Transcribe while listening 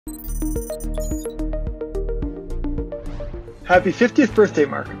Happy 50th birthday,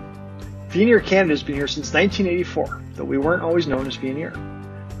 Markham. Veoneer Canada has been here since 1984, though we weren't always known as Veoneer.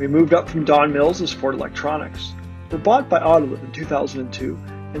 We moved up from Don Mills as Ford Electronics, were bought by Autoliv in 2002,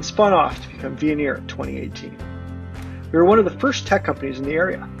 and spun off to become Veoneer in 2018. We were one of the first tech companies in the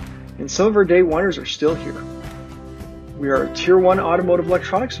area, and some of our day oneers are still here. We are a Tier 1 automotive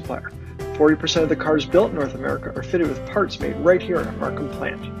electronics supplier. 40% of the cars built in North America are fitted with parts made right here in our Markham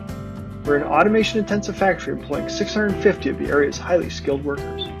plant. We're an automation-intensive factory employing 650 of the area's highly skilled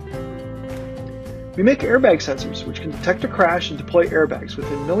workers. We make airbag sensors which can detect a crash and deploy airbags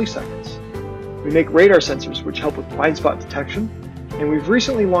within milliseconds. We make radar sensors which help with blind spot detection, and we've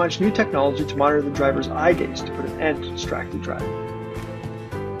recently launched new technology to monitor the driver's eye gaze to put an end to distracted driving.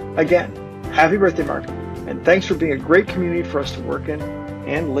 Again, happy birthday, Markham, and thanks for being a great community for us to work in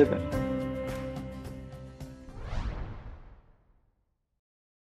and live in.